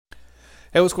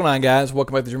Hey, what's going on, guys?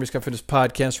 Welcome back to the Jeremy Scott Fitness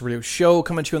Podcast Radio Show,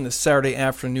 coming to you on this Saturday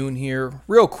afternoon here,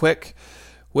 real quick,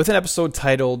 with an episode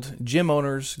titled, Gym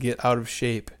Owners Get Out of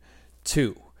Shape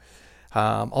 2.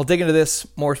 I'll dig into this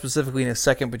more specifically in a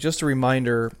second, but just a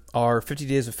reminder, our 50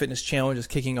 Days of Fitness Challenge is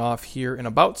kicking off here in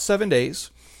about 7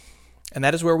 days, and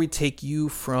that is where we take you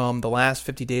from the last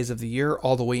 50 days of the year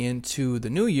all the way into the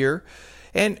new year,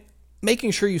 and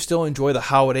making sure you still enjoy the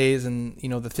holidays and,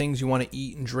 the things you want to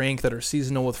eat and drink that are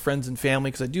seasonal with friends and family,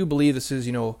 because I do believe this is,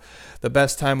 the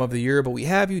best time of the year, but we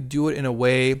have you do it in a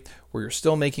way where you're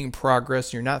still making progress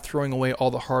and you're not throwing away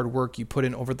all the hard work you put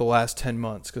in over the last 10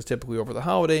 months, because typically over the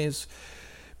holidays,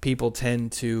 people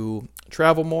tend to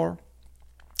travel more,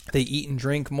 they eat and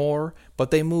drink more, but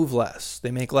they move less.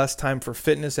 They make less time for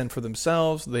fitness and for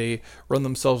themselves. They run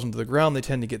themselves into the ground. They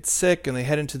tend to get sick, and they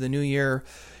head into the new year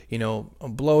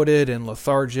bloated and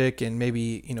lethargic and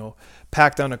maybe,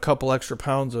 packed on a couple extra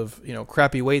pounds of,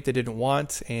 crappy weight they didn't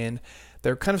want. And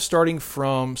they're kind of starting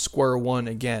from square one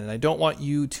again. And I don't want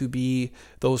you to be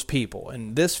those people.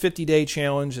 And this 50-day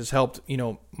challenge has helped,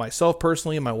 myself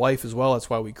personally and my wife as well. That's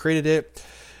why we created it.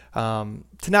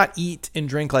 To not eat and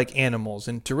drink like animals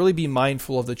and to really be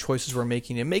mindful of the choices we're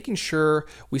making and making sure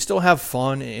we still have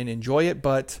fun and enjoy it,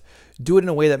 but do it in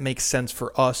a way that makes sense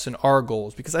for us and our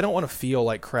goals, because I don't want to feel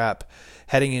like crap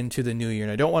heading into the new year.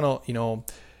 And I don't want to,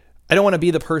 I don't want to be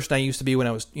the person I used to be when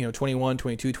I was, 21,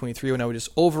 22, 23, when I would just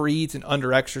overeat and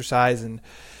under-exercise. And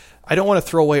I don't want to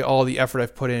throw away all the effort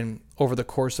I've put in over the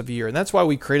course of a year. And that's why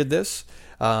we created this.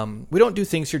 We don't do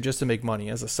things here just to make money,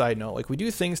 as a side note. Like, we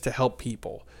do things to help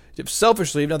people.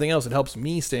 Selfishly, if nothing else, it helps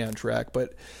me stay on track.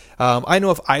 But I know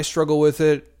if I struggle with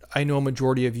it, I know a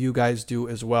majority of you guys do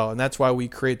as well. And that's why we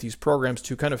create these programs,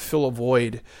 to kind of fill a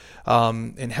void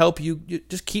and help you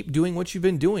just keep doing what you've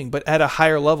been doing, but at a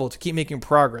higher level, to keep making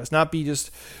progress, not be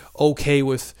just okay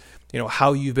with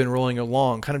how you've been rolling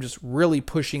along, kind of just really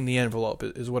pushing the envelope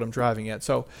is what I'm driving at.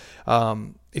 So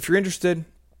if you're interested,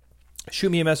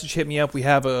 shoot me a message, hit me up. We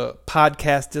have a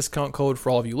podcast discount code for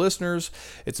all of you listeners.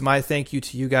 It's my thank you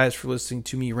to you guys for listening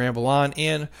to me ramble on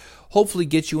and hopefully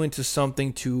get you into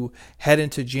something to head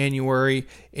into January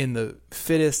in the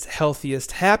fittest,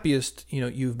 healthiest, happiest,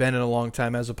 you've been in a long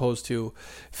time, as opposed to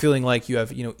feeling like you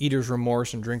have, eater's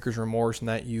remorse and drinker's remorse, and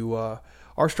that you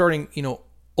are starting,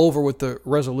 over with the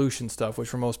resolution stuff, which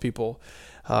for most people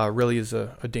really is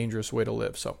a dangerous way to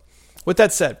live. So with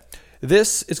that said,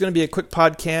 this is going to be a quick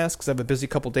podcast because I have a busy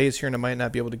couple days here and I might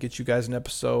not be able to get you guys an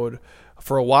episode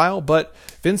for a while, but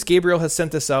Vince Gabriel has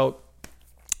sent this out.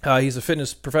 He's a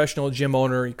fitness professional, gym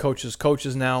owner. He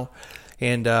coaches now.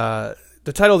 And the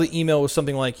title of the email was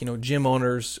something like, gym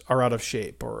owners are out of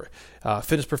shape, or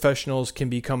fitness professionals can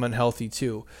become unhealthy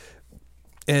too.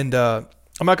 And I'm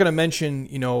not going to mention,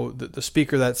 the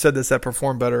speaker that said this that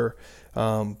performed better,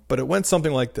 but it went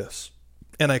something like this.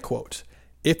 And I quote,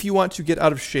 "If you want to get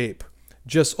out of shape,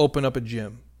 just open up a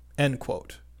gym," end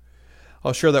quote.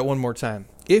 I'll share that one more time.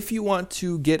 If you want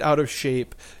to get out of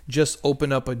shape, just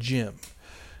open up a gym,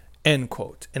 end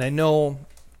quote. And I know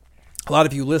a lot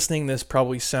of you listening, this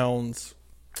probably sounds,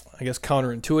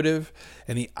 counterintuitive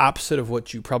and the opposite of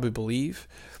what you probably believe.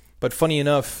 But funny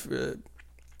enough,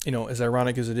 as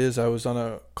ironic as it is, I was on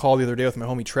a call the other day with my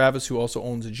homie Travis, who also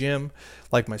owns a gym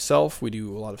like myself. We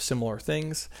do a lot of similar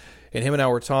things. And him and I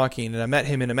were talking, and I met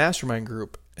him in a mastermind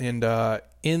group. And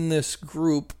in this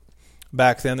group,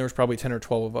 back then, there was probably 10 or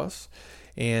 12 of us.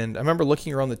 And I remember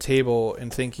looking around the table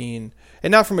and thinking,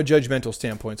 and not from a judgmental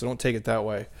standpoint, so don't take it that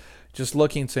way, just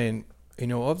looking and saying,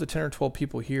 of the 10 or 12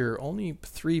 people here, only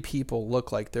 3 people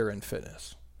look like they're in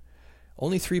fitness.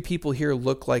 Only 3 people here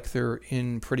look like they're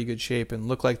in pretty good shape and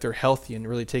look like they're healthy and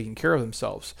really taking care of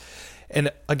themselves.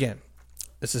 And again,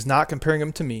 this is not comparing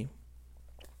them to me.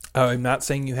 I'm not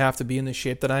saying you have to be in the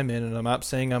shape that I'm in, and I'm not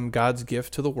saying I'm God's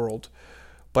gift to the world,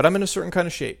 but I'm in a certain kind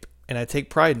of shape, and I take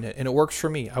pride in it, and it works for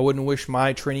me. I wouldn't wish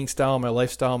my training style, my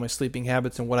lifestyle, my sleeping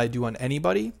habits, and what I do on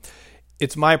anybody.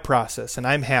 It's my process, and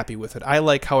I'm happy with it. I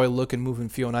like how I look and move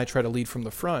and feel, and I try to lead from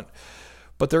the front.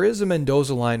 But there is a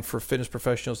Mendoza line for fitness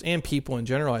professionals and people in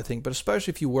general, I think, but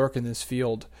especially if you work in this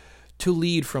field, to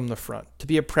lead from the front, to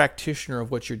be a practitioner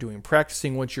of what you're doing,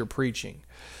 practicing what you're preaching.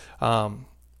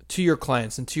 To your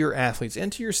clients and to your athletes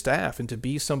and to your staff, and to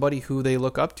be somebody who they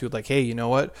look up to. Like, hey, you know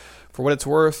what? For what it's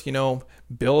worth,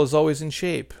 Bill is always in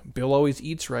shape. Bill always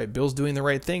eats right. Bill's doing the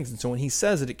right things. And so when he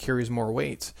says it, it carries more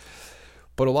weight.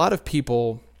 But a lot of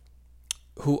people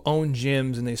who own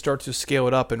gyms and they start to scale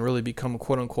it up and really become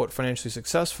quote unquote financially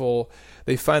successful,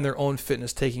 they find their own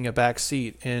fitness taking a back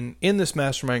seat. And in this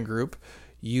mastermind group,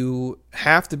 you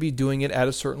have to be doing it at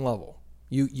a certain level.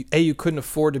 You couldn't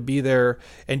afford to be there,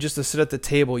 and just to sit at the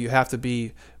table, you have to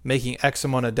be making X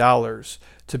amount of dollars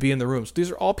to be in the room. So these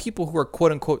are all people who are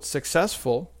quote unquote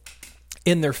successful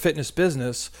in their fitness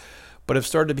business, but have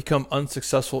started to become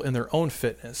unsuccessful in their own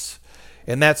fitness.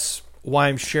 And that's why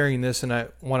I'm sharing this, and I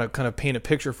want to kind of paint a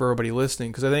picture for everybody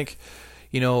listening, because I think,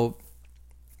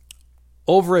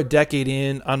 over a decade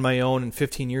in on my own and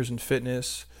 15 years in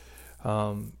fitness,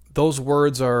 those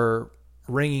words are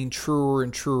ringing truer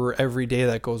and truer every day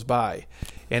that goes by.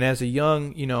 And as a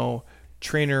young,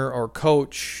 trainer or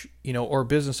coach, or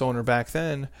business owner back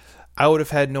then, I would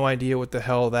have had no idea what the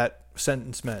hell that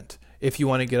sentence meant. If you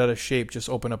want to get out of shape, just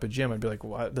open up a gym. I'd be like,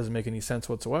 well, that doesn't make any sense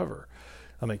whatsoever.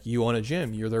 I'm like, you own a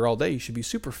gym, you're there all day, you should be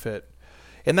super fit.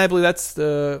 And I believe that's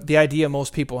the idea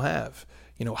most people have.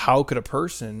 How could a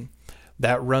person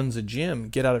that runs a gym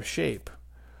get out of shape?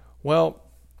 Well,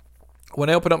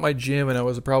 when I opened up my gym, and I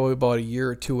was probably about a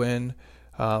year or two in,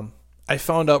 I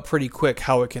found out pretty quick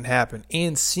how it can happen.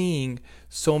 And seeing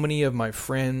so many of my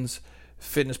friends,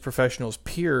 fitness professionals,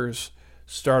 peers,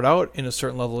 start out in a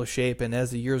certain level of shape, and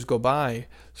as the years go by,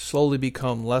 slowly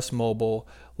become less mobile,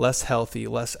 less healthy,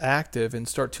 less active, and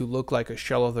start to look like a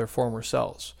shell of their former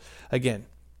selves. Again,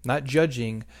 not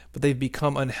judging, but they've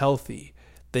become unhealthy.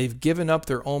 They've given up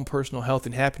their own personal health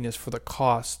and happiness for the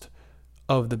cost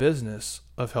of the business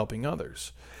of helping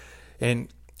others. And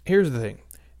here's the thing.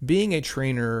 Being a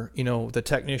trainer, the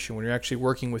technician, when you're actually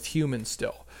working with humans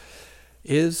still,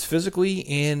 is physically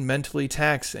and mentally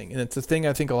taxing. And it's a thing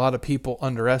I think a lot of people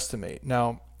underestimate.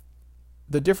 Now,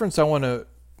 the difference I want to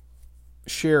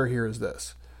share here is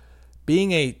this. Being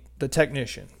the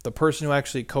technician, the person who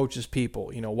actually coaches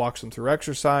people, walks them through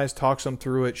exercise, talks them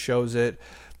through it, shows it,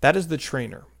 that is the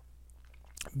trainer.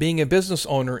 Being a business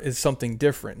owner is something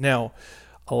different. Now,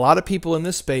 a lot of people in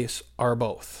this space are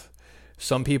both.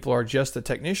 Some people are just the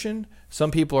technician. Some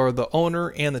people are the owner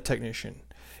and the technician.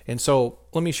 And so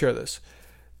let me share this.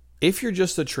 If you're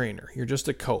just a trainer, you're just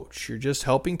a coach, you're just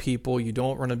helping people, you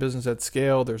don't run a business at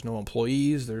scale, there's no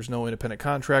employees, there's no independent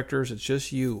contractors, it's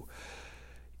just you.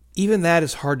 Even that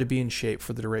is hard to be in shape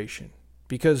for the duration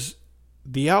because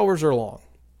the hours are long.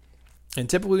 And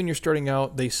typically when you're starting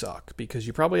out, they suck because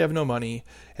you probably have no money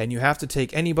and you have to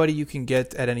take anybody you can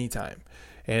get at any time.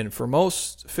 And for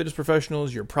most fitness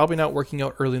professionals, you're probably not working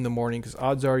out early in the morning because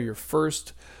odds are your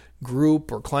first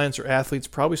group or clients or athletes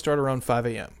probably start around 5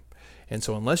 a.m. And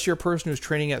so unless you're a person who's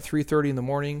training at 3:30 in the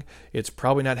morning, it's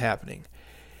probably not happening.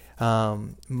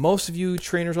 Most of you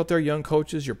trainers out there, young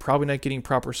coaches, you're probably not getting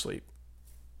proper sleep.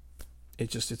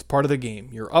 It's part of the game.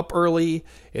 You're up early.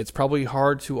 It's probably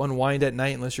hard to unwind at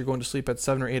night unless you're going to sleep at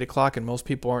 7 or 8 o'clock, and most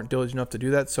people aren't diligent enough to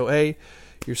do that. So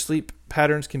your sleep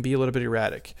patterns can be a little bit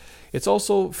erratic. It's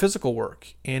also physical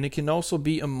work, and it can also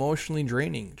be emotionally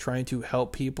draining, trying to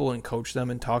help people and coach them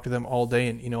and talk to them all day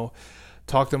and,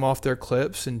 talk them off their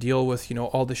clips and deal with,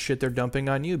 all the shit they're dumping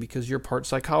on you because you're part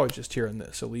psychologist here in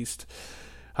this, at least.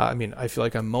 I feel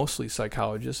like I'm mostly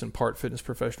psychologist and part fitness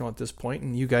professional at this point,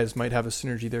 and you guys might have a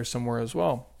synergy there somewhere as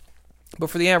well.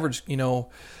 But for the average,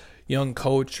 young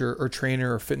coach or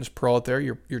trainer or fitness pro out there,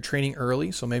 you're training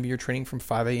early, so maybe you're training from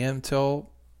 5 a.m. till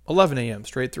 11 a.m.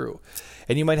 straight through.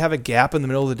 And you might have a gap in the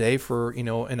middle of the day for,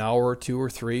 an hour or 2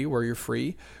 or 3 where you're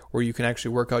free, where you can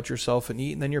actually work out yourself and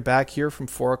eat, and then you're back here from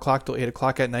 4 o'clock till 8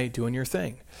 o'clock at night doing your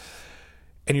thing.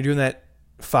 And you're doing that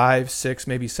 5, 6,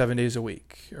 maybe 7 days a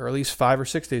week, or at least 5 or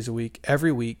 6 days a week,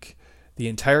 every week, the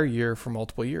entire year for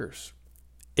multiple years.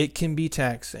 It can be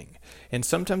taxing. And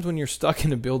sometimes when you're stuck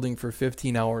in a building for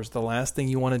 15 hours, the last thing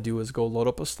you want to do is go load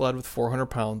up a sled with 400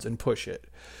 pounds and push it,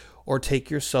 or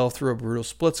take yourself through a brutal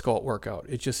split squat workout.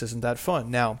 It just isn't that fun.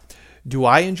 Now, do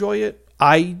I enjoy it?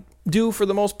 I do for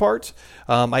the most part.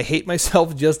 I hate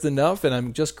myself just enough, and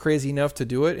I'm just crazy enough to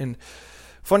do it. And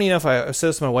funny enough, I said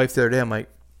this to my wife the other day. I'm like,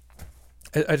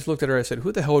 I just looked at her. I said,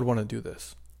 who the hell would want to do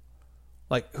this?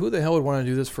 Like, who the hell would want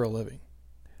to do this for a living?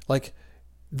 Like,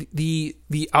 the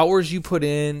hours you put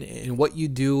in and what you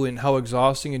do and how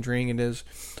exhausting and draining it is,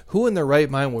 who in their right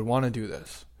mind would want to do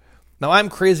this? Now, I'm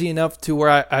crazy enough to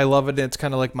where I love it and it's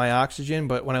kind of like my oxygen,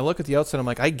 but when I look at the outside, I'm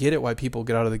like, I get it why people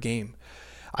get out of the game.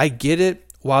 I get it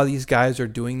why these guys are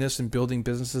doing this and building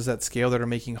businesses at scale that are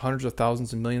making hundreds of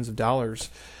thousands and millions of dollars,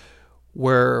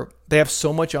 where they have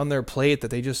so much on their plate that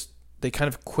they kind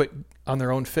of quit on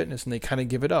their own fitness and they kind of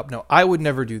give it up. Now, I would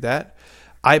never do that.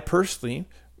 I personally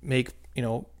make,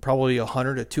 probably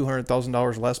 $100,000 to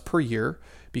 $200,000 less per year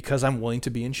because I'm willing to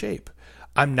be in shape.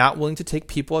 I'm not willing to take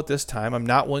people at this time. I'm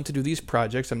not willing to do these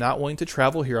projects. I'm not willing to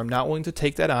travel here. I'm not willing to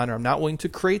take that on, or I'm not willing to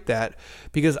create that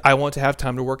because I want to have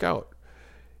time to work out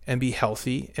and be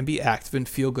healthy and be active and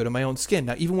feel good in my own skin.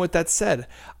 Now, even with that said,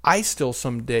 I still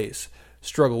some days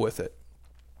struggle with it.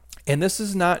 And this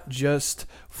is not just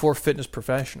for fitness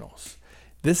professionals.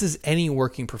 This is any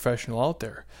working professional out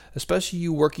there, especially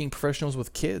you working professionals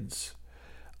with kids.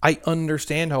 I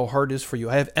understand how hard it is for you.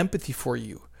 I have empathy for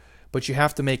you, but you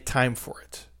have to make time for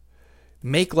it.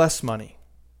 Make less money.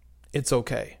 It's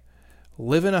okay.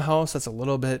 Live in a house that's a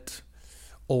little bit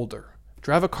older.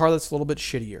 Drive a car that's a little bit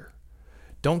shittier.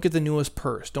 Don't get the newest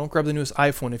purse. Don't grab the newest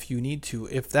iPhone if you need to.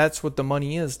 If that's what the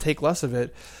money is, take less of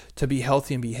it to be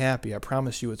healthy and be happy. I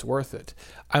promise you it's worth it.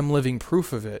 I'm living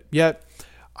proof of it. Yet,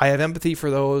 I have empathy for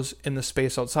those in the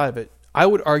space outside of it. I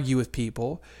would argue with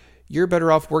people, you're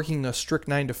better off working a strict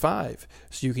 9 to 5.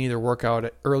 So you can either work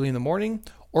out early in the morning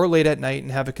or late at night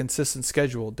and have a consistent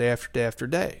schedule day after day after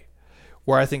day.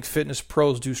 Where I think fitness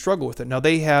pros do struggle with it. Now,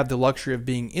 they have the luxury of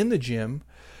being in the gym.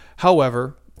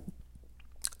 However,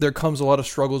 there comes a lot of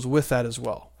struggles with that as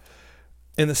well.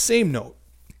 In the same note,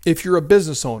 if you're a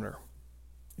business owner,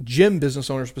 gym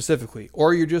business owner specifically,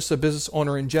 or you're just a business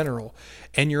owner in general,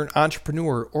 and you're an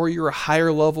entrepreneur, or you're a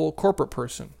higher level corporate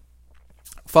person,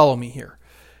 follow me here.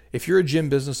 If you're a gym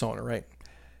business owner, right,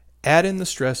 add in the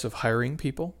stress of hiring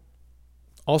people,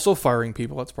 also firing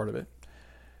people, that's part of it,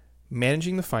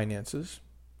 managing the finances,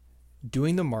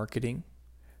 doing the marketing,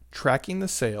 tracking the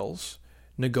sales,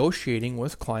 negotiating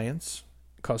with clients,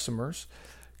 customers,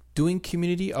 doing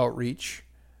community outreach,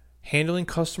 handling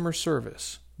customer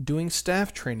service, doing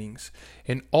staff trainings,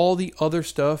 and all the other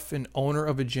stuff an owner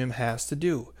of a gym has to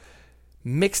do.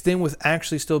 Mixed in with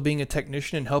actually still being a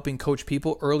technician and helping coach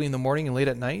people early in the morning and late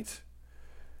at night,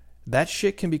 that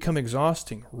shit can become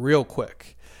exhausting real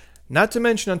quick. Not to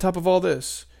mention, on top of all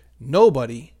this,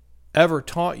 nobody ever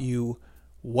taught you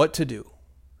what to do.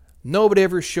 Nobody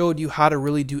ever showed you how to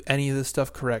really do any of this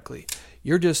stuff correctly.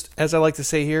 You're just, as I like to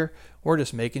say here, we're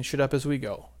just making shit up as we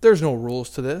go. There's no rules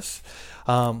to this.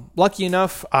 Lucky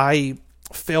enough, I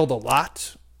failed a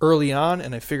lot early on,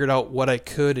 and I figured out what I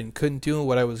could and couldn't do and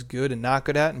what I was good and not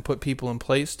good at, and put people in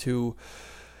place to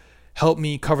help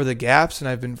me cover the gaps. And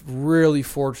I've been really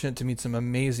fortunate to meet some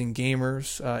amazing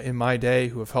gamers in my day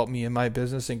who have helped me in my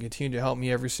business and continue to help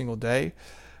me every single day.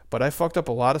 But I fucked up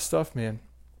a lot of stuff, man.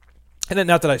 And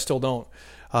not that I still don't.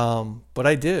 But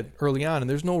I did early on, and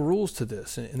there's no rules to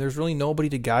this, and there's really nobody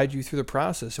to guide you through the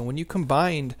process. And when you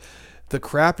combined the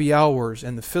crappy hours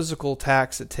and the physical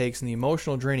tax it takes and the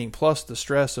emotional draining, plus the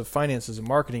stress of finances and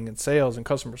marketing and sales and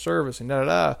customer service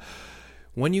and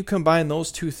when you combine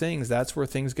those two things, that's where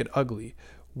things get ugly.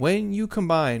 When you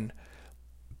combine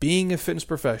being a fitness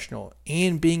professional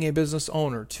and being a business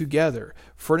owner together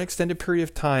for an extended period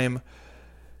of time,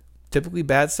 typically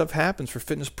bad stuff happens for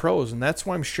fitness pros, and that's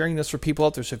why I'm sharing this for people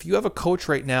out there. So if you have a coach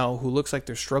right now who looks like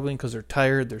they're struggling because they're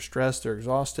tired, they're stressed, they're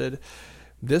exhausted,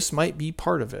 this might be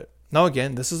part of it. Now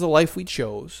again, this is the life we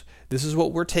chose. This is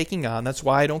what we're taking on. That's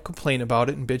why I don't complain about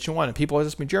it and bitch and whine. And people always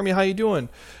ask me, Jeremy, how you doing?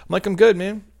 I'm like, I'm good,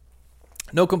 man.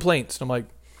 No complaints. And I'm like,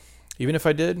 even if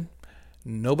I did,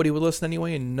 nobody would listen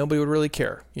anyway, and nobody would really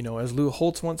care. As Lou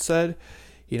Holtz once said,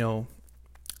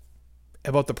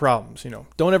 about the problems,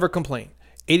 don't ever complain.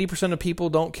 80% of people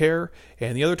don't care,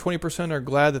 and the other 20% are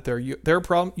glad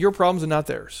that your problems and not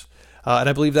theirs. And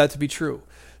I believe that to be true.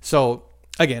 So,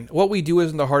 again, what we do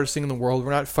isn't the hardest thing in the world.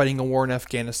 We're not fighting a war in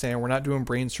Afghanistan. We're not doing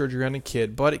brain surgery on a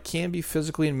kid, but it can be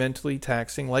physically and mentally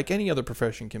taxing like any other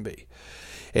profession can be.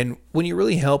 And when you're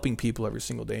really helping people every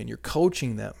single day and you're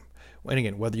coaching them, and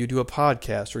again, whether you do a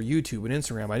podcast or YouTube and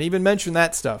Instagram, I didn't even mention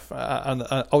that stuff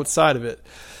outside of it.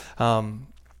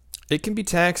 It can be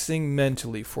taxing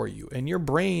mentally for you, and your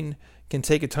brain can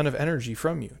take a ton of energy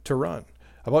from you to run.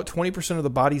 About 20% of the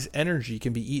body's energy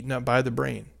can be eaten up by the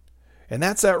brain, and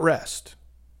that's at rest.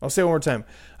 I'll say it one more time.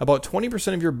 About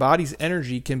 20% of your body's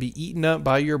energy can be eaten up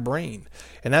by your brain,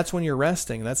 and that's when you're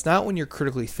resting. That's not when you're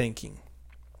critically thinking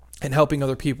and helping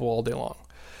other people all day long.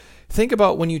 Think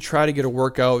about when you try to get a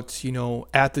workout,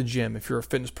 at the gym if you're a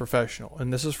fitness professional.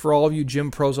 And this is for all of you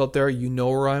gym pros out there. You know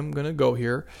where I'm going to go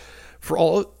here.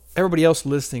 For everybody else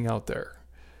listening out there,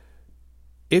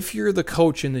 if you're the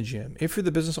coach in the gym, if you're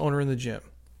the business owner in the gym,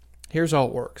 here's how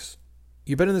it works.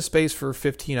 You've been in the space for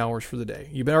 15 hours for the day.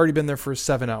 You've already been there for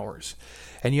 7 hours,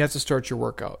 and you have to start your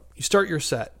workout. You start your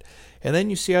set, and then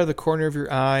you see out of the corner of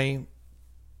your eye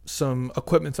some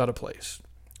equipment's out of place,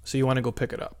 so you want to go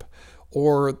pick it up.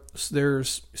 Or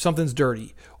something's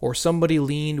dirty, or somebody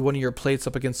leaned one of your plates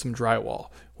up against some drywall,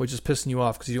 which is pissing you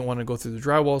off because you don't want to go through the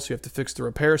drywall, so you have to fix the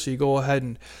repair, so you go ahead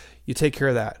and you take care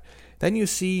of that. Then you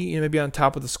see, maybe on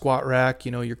top of the squat rack,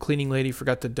 your cleaning lady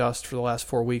forgot to dust for the last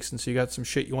 4 weeks, and so you got some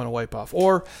shit you want to wipe off.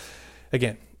 Or,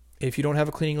 again, if you don't have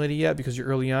a cleaning lady yet because you're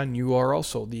early on, you are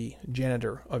also the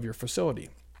janitor of your facility.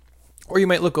 Or you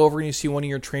might look over and you see one of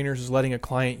your trainers is letting a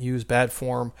client use bad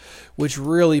form, which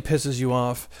really pisses you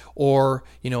off. Or,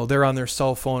 they're on their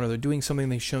cell phone or they're doing something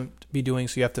they shouldn't be doing.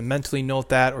 So you have to mentally note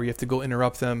that, or you have to go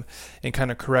interrupt them and kind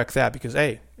of correct that because,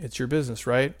 hey, it's your business,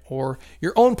 right? Or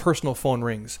your own personal phone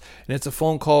rings and it's a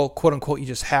phone call, quote unquote, you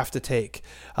just have to take.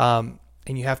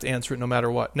 And you have to answer it no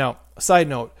matter what. Now, side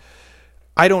note,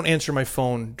 I don't answer my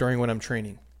phone during when I'm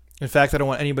training. In fact, I don't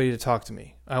want anybody to talk to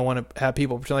me. I want to have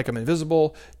people pretend like I'm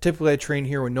invisible. Typically, I train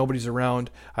here when nobody's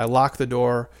around. I lock the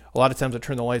door. A lot of times I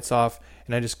turn the lights off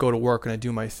and I just go to work and I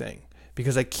do my thing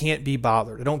because I can't be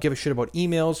bothered. I don't give a shit about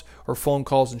emails or phone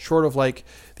calls. And short of like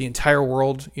the entire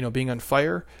world, being on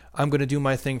fire, I'm going to do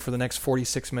my thing for the next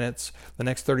 46 minutes, the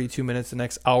next 32 minutes, the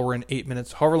next hour and 8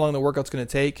 minutes, however long the workout's going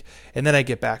to take. And then I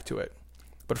get back to it.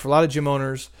 But for a lot of gym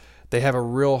owners, they have a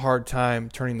real hard time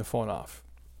turning the phone off.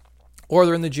 Or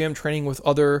they're in the gym training with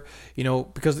other,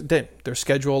 because their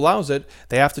schedule allows it,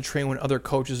 they have to train when other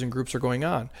coaches and groups are going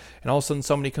on. And all of a sudden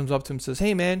somebody comes up to them and says,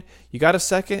 hey man, you got a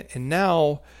second? And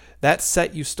now that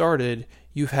set you started,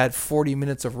 you've had 40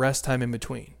 minutes of rest time in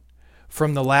between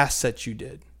from the last set you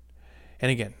did.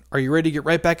 And again, are you ready to get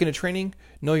right back into training?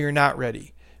 No, you're not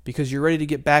ready because you're ready to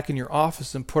get back in your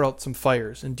office and put out some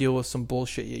fires and deal with some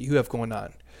bullshit you have going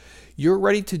on. You're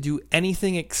ready to do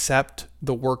anything except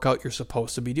the workout you're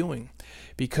supposed to be doing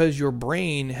because your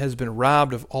brain has been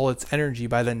robbed of all its energy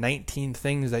by the 19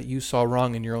 things that you saw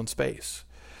wrong in your own space.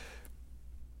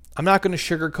 I'm not going to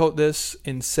sugarcoat this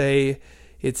and say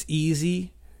it's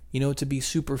easy, to be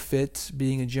super fit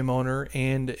being a gym owner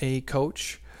and a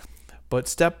coach. But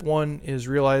step one is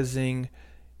realizing,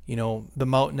 the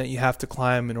mountain that you have to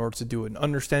climb in order to do it and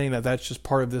understanding that that's just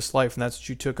part of this life and that's what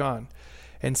you took on.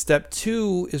 And step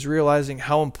two is realizing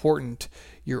how important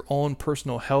your own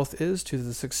personal health is to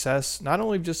the success, not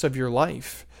only just of your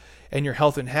life and your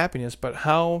health and happiness, but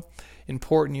how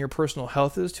important your personal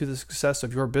health is to the success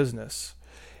of your business.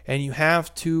 And you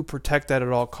have to protect that at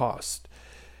all costs.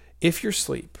 If your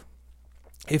sleep,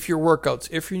 if your workouts,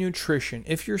 if your nutrition,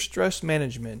 if your stress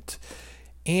management,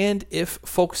 and if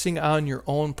focusing on your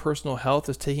own personal health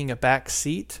is taking a back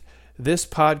seat, this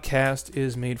podcast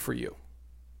is made for you.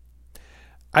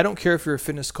 I don't care if you're a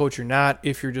fitness coach or not,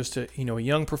 if you're just a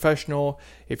young professional,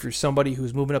 if you're somebody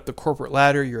who's moving up the corporate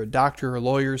ladder, you're a doctor, a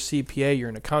lawyer, CPA, you're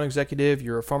an account executive,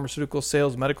 you're a pharmaceutical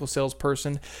sales, medical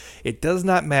salesperson. It does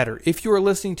not matter. If you are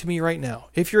listening to me right now,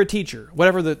 if you're a teacher,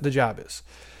 whatever the job is,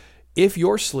 if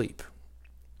your sleep,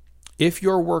 if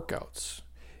your workouts,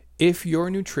 if your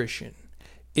nutrition,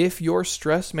 if your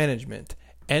stress management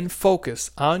and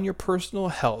focus on your personal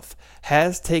health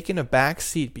has taken a back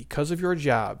seat because of your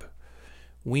job,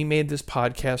 we made this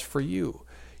podcast for you.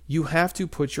 You have to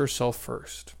put yourself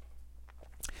first.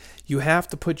 You have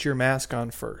to put your mask on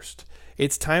first.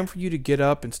 It's time for you to get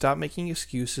up and stop making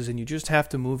excuses, and you just have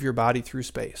to move your body through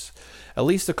space, at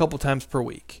least a couple times per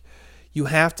week. You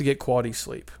have to get quality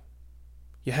sleep.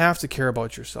 You have to care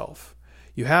about yourself.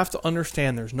 You have to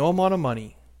understand there's no amount of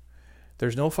money.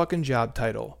 There's no fucking job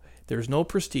title. There's no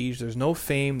prestige. There's no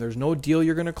fame. There's no deal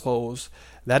you're going to close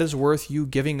that is worth you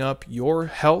giving up your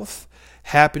health,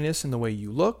 happiness, and the way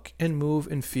you look and move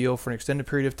and feel for an extended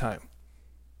period of time.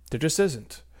 There just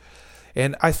isn't.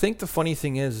 And I think the funny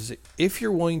thing is if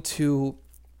you're willing to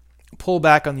pull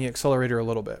back on the accelerator a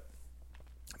little bit,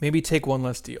 maybe take one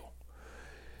less deal,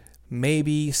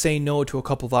 maybe say no to a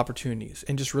couple of opportunities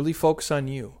and just really focus on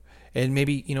you and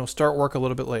maybe, start work a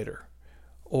little bit later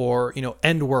or,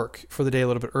 end work for the day a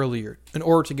little bit earlier in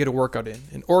order to get a workout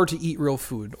in order to eat real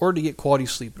food, in order to get quality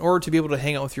sleep, in order to be able to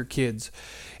hang out with your kids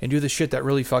and do the shit that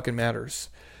really fucking matters.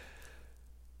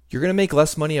 You're going to make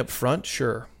less money up front,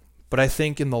 sure. But I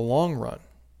think in the long run,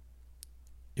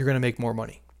 you're going to make more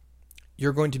money.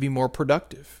 You're going to be more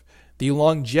productive. The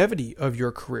longevity of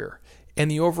your career and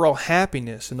the overall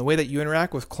happiness and the way that you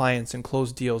interact with clients and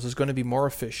close deals is going to be more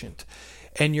efficient.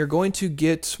 And you're going to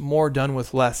get more done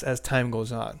with less as time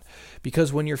goes on.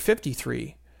 Because when you're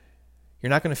 53, you're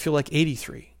not going to feel like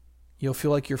 83. You'll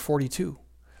feel like you're 42.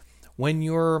 When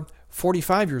you're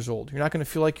 45 years old, you're not going to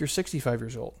feel like you're 65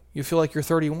 years old. You feel like you're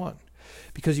 31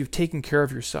 because you've taken care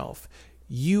of yourself.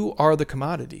 You are the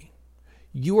commodity.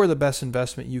 You are the best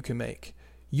investment you can make.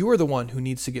 You are the one who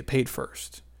needs to get paid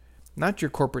first, not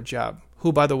your corporate job,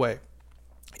 who, by the way,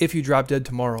 if you drop dead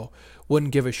tomorrow,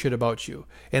 wouldn't give a shit about you.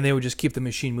 And they would just keep the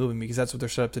machine moving because that's what they're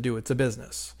set up to do. It's a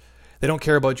business. They don't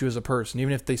care about you as a person.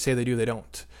 Even if they say they do, they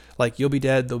don't. Like, you'll be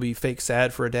dead, they'll be fake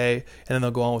sad for a day, and then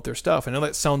they'll go on with their stuff. I know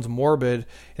that sounds morbid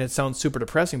and it sounds super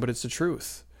depressing, but it's the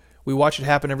truth. We watch it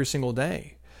happen every single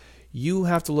day. You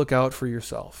have to look out for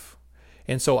yourself.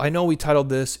 And so I know we titled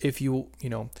this, if you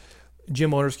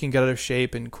gym owners can get out of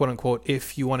shape, and quote unquote,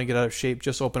 if you want to get out of shape,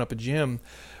 just open up a gym.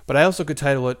 But I also could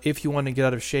title it, if you want to get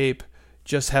out of shape,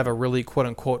 just have a really quote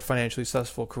unquote financially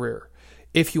successful career.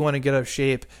 If you want to get out of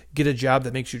shape, get a job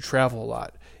that makes you travel a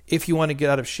lot. If you want to get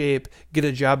out of shape, get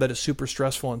a job that is super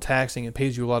stressful and taxing and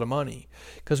pays you a lot of money.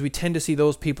 Because we tend to see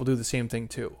those people do the same thing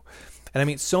too. And I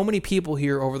mean, so many people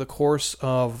here over the course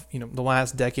of the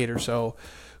last decade or so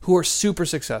who are super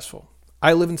successful.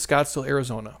 I live in Scottsdale,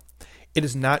 Arizona. It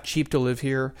is not cheap to live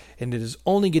here, and it is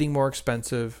only getting more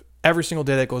expensive every single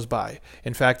day that goes by.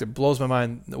 In fact, it blows my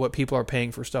mind what people are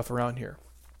paying for stuff around here.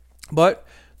 But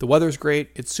the weather's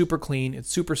great. It's super clean. It's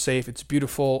super safe. It's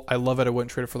beautiful. I love it. I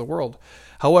wouldn't trade it for the world.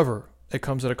 However, it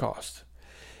comes at a cost.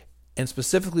 And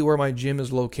specifically where my gym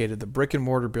is located, the brick and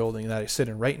mortar building that I sit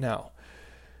in right now,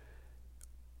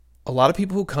 a lot of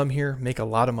people who come here make a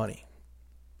lot of money.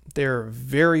 They're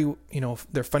very,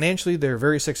 they're financially, they're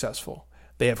very successful.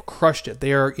 They have crushed it.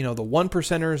 They are, the one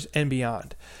percenters and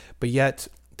beyond. But yet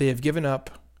they have given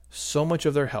up so much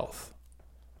of their health,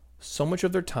 so much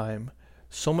of their time,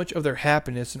 so much of their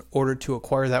happiness in order to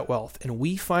acquire that wealth. And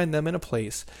we find them in a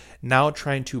place now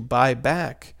trying to buy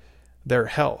back their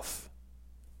health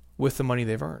with the money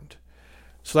they've earned.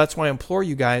 So that's why I implore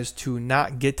you guys to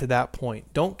not get to that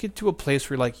point. Don't get to a place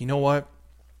where you're like, you know what?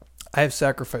 I have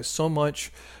sacrificed so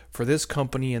much for this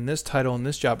company and this title and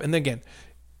this job. And again,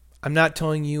 I'm not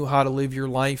telling you how to live your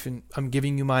life, and I'm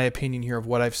giving you my opinion here of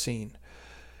what I've seen.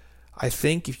 I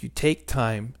think if you take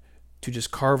time to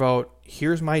just carve out,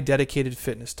 here's my dedicated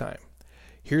fitness time.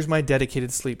 Here's my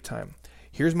dedicated sleep time.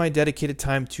 Here's my dedicated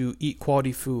time to eat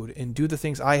quality food and do the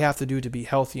things I have to do to be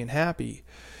healthy and happy.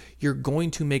 You're going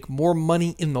to make more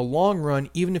money in the long run,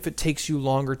 even if it takes you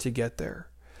longer to get there.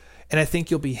 And I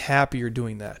think you'll be happier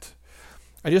doing that.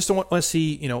 I just don't want to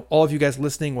see, all of you guys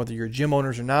listening, whether you're gym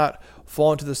owners or not,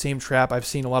 fall into the same trap I've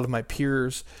seen a lot of my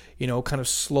peers, kind of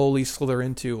slowly slither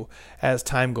into as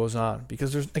time goes on.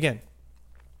 Because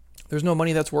there's no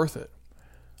money that's worth it.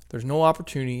 There's no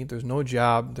opportunity. There's no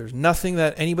job. There's nothing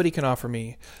that anybody can offer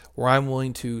me where I'm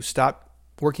willing to stop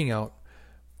working out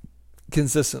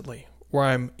consistently, where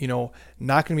I'm,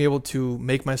 not going to be able to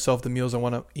make myself the meals I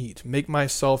want to eat, make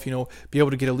myself, be able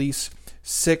to get at least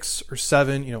 6 or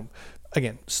 7,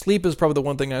 again, sleep is probably the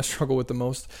one thing I struggle with the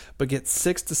most, but get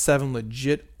 6 to 7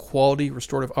 legit quality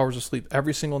restorative hours of sleep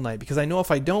every single night, because I know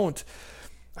if I don't,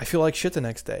 I feel like shit the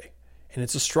next day. And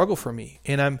it's a struggle for me.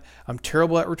 And I'm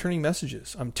terrible at returning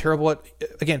messages. I'm terrible at,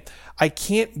 I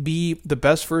can't be the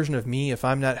best version of me if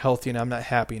I'm not healthy and I'm not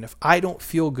happy. And if I don't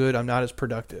feel good, I'm not as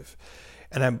productive.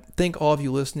 And I think all of you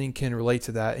listening can relate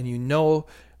to that. And you know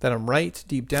that I'm right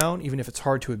deep down, even if it's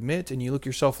hard to admit. And you look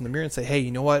yourself in the mirror and say, hey,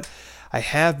 you know what? I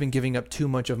have been giving up too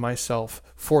much of myself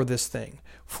for this thing,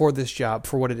 for this job,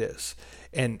 for what it is.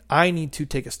 And I need to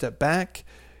take a step back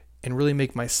and really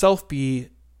make myself be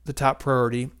the top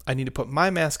priority. I need to put my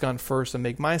mask on first and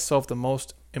make myself the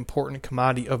most important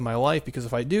commodity of my life, because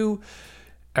if I do,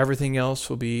 everything else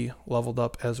will be leveled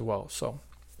up as well. So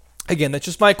again, that's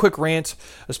just my quick rant,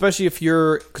 especially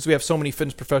because we have so many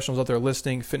fitness professionals out there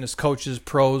listening, fitness coaches,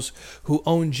 pros who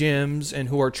own gyms and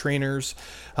who are trainers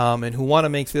and who want to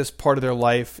make this part of their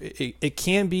life. It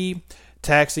can be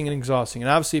taxing and exhausting. And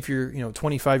obviously if you're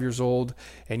 25 years old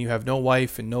and you have no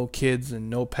wife and no kids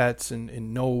and no pets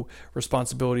and no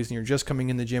responsibilities, and you're just coming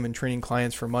in the gym and training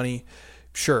clients for money,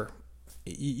 sure,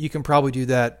 you can probably do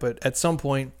that. But at some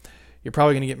point, you're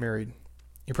probably going to get married.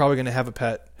 You're probably going to have a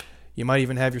pet. You might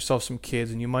even have yourself some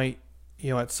kids, and you might,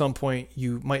 at some point,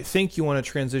 you might think you want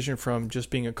to transition from just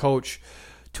being a coach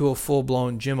to a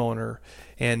full-blown gym owner.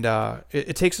 And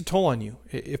it takes a toll on you.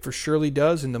 It for surely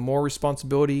does. And the more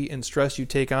responsibility and stress you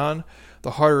take on,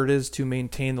 the harder it is to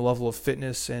maintain the level of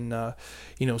fitness and,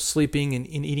 sleeping and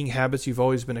eating habits you've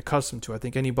always been accustomed to. I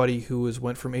think anybody who has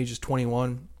went from ages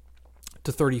 21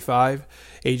 to 35,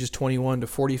 ages 21 to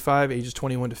 45, ages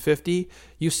 21 to 50,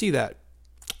 you see that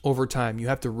over time. You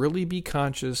have to really be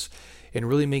conscious and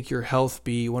really make your health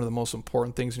be one of the most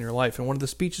important things in your life. And one of the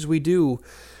speeches we do,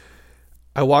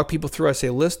 I walk people through, I say,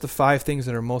 list the 5 things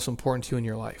that are most important to you in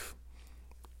your life.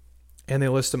 And they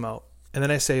list them out. And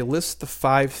then I say, list the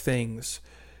 5 things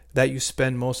that you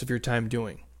spend most of your time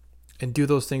doing. And do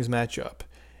those things match up?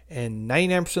 And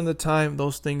 99% of the time,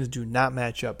 those things do not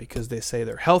match up, because they say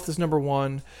their health is number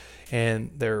 1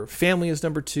 and their family is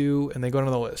number 2, and they go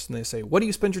down the list. And they say, what do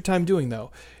you spend your time doing,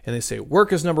 though? And they say,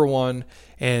 work is number 1,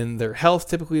 and their health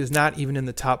typically is not even in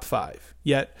the top 5.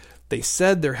 Yet, they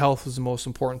said their health was the most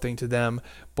important thing to them,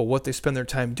 but what they spend their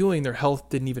time doing, their health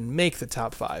didn't even make the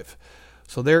top 5.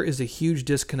 So there is a huge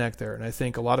disconnect there, and I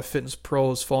think a lot of fitness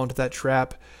pros fall into that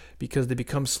trap because they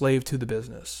become slave to the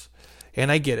business. And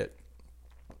I get it.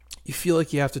 you feel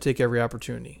like you have to take every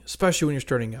opportunity, especially when you're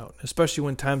starting out, especially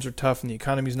when times are tough and the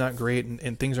economy's not great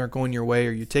and things aren't going your way,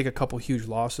 or you take a couple huge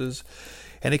losses,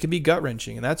 and it can be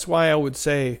gut-wrenching. And that's why I would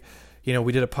say,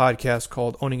 we did a podcast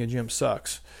called Owning a Gym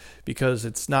Sucks, because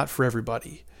it's not for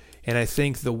everybody. And I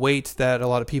think the weight that a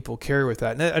lot of people carry with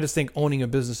that, and I just think owning a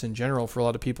business in general for a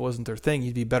lot of people isn't their thing.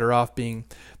 You'd be better off being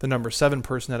the number 7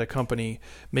 person at a company,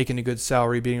 making a good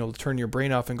salary, being able to turn your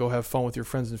brain off and go have fun with your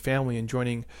friends and family, and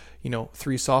joining, 3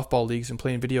 softball leagues and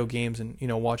playing video games and,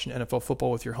 watching NFL football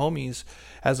with your homies,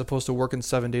 as opposed to working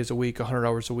 7 days a week, 100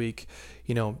 hours a week,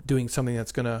 doing something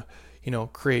that's going to,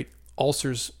 create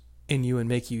ulcers in you and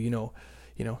make you,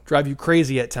 drive you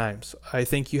crazy at times. I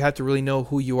think you have to really know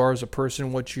who you are as a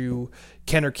person, what you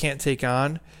can or can't take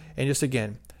on. And just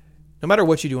again, no matter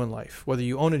what you do in life, whether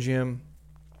you own a gym,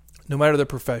 no matter the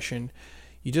profession,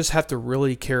 you just have to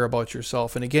really care about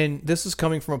yourself. And again, this is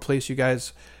coming from a place, you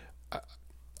guys,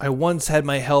 I once had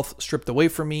my health stripped away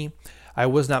from me. I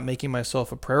was not making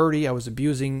myself a priority. I was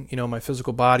abusing, my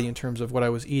physical body in terms of what I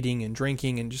was eating and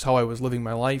drinking and just how I was living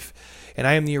my life. And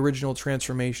I am the original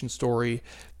transformation story.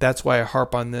 That's why I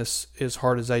harp on this as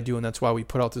hard as I do. And that's why we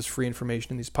put out this free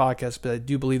information in these podcasts. But I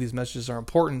do believe these messages are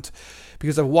important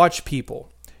because I've watched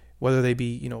people, whether they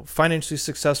be, financially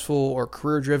successful or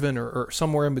career driven or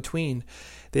somewhere in between,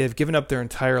 they have given up their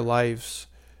entire lives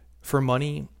for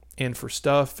money and for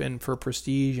stuff and for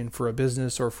prestige and for a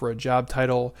business or for a job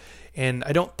title. And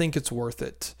I don't think it's worth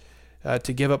it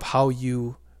to give up how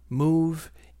you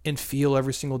move and feel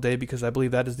every single day, because I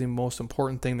believe that is the most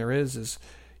important thing there is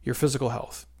your physical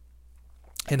health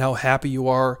and how happy you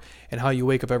are and how you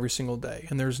wake up every single day.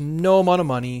 And there's no amount of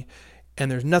money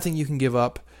and there's nothing you can give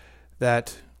up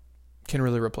that can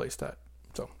really replace that.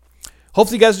 So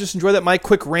hopefully you guys just enjoy that, my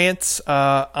quick rant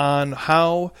on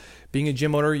how being a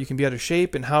gym owner, you can be out of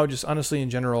shape, and how just honestly in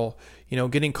general,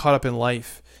 getting caught up in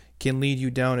life can lead you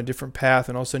down a different path,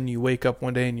 and all of a sudden you wake up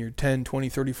one day and you're 10, 20,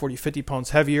 30, 40, 50 pounds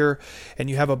heavier, and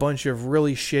you have a bunch of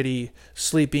really shitty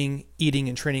sleeping, eating,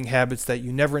 and training habits that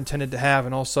you never intended to have,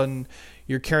 and all of a sudden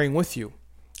you're carrying with you.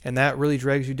 And that really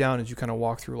drags you down as you kind of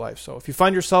walk through life. So if you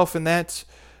find yourself in that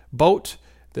boat,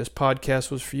 this podcast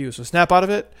was for you. So snap out of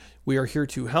it. We are here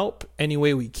to help any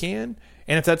way we can.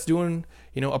 And if that's doing,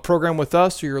 a program with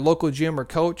us or your local gym or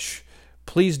coach,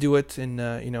 please do it.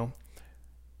 And,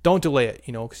 don't delay it,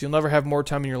 because you'll never have more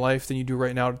time in your life than you do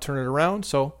right now to turn it around.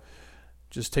 So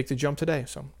just take the jump today.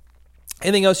 So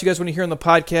anything else you guys want to hear on the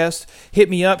podcast, hit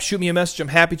me up, shoot me a message. I'm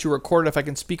happy to record it. If I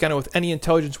can speak on it with any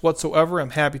intelligence whatsoever,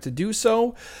 I'm happy to do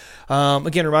so.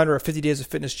 Again, a reminder, our 50 Days of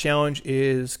Fitness Challenge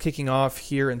is kicking off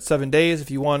here in 7 days.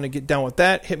 If you want to get down with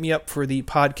that, hit me up for the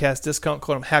podcast discount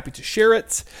code. I'm happy to share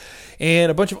it.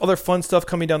 And a bunch of other fun stuff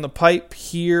coming down the pipe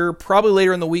here, probably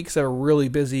later in the week, because I have a really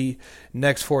busy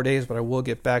next 4 days, but I will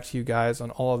get back to you guys on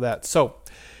all of that. So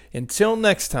until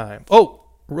next time. Oh,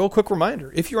 real quick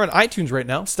reminder, if you're on iTunes right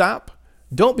now, stop.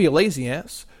 Don't be a lazy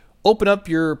ass. Open up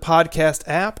your podcast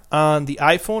app on the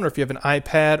iPhone, or if you have an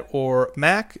iPad or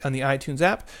Mac, on the iTunes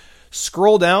app.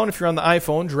 Scroll down if you're on the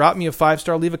iPhone. Drop me a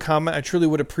 5-star. Leave a comment. I truly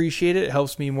would appreciate it. It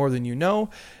helps me more than you know.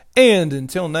 And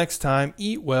until next time,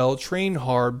 eat well, train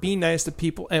hard, be nice to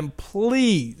people, and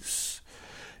please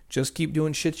just keep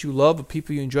doing shit you love with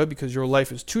people you enjoy, because your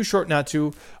life is too short not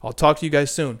to. I'll talk to you guys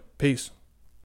soon. Peace.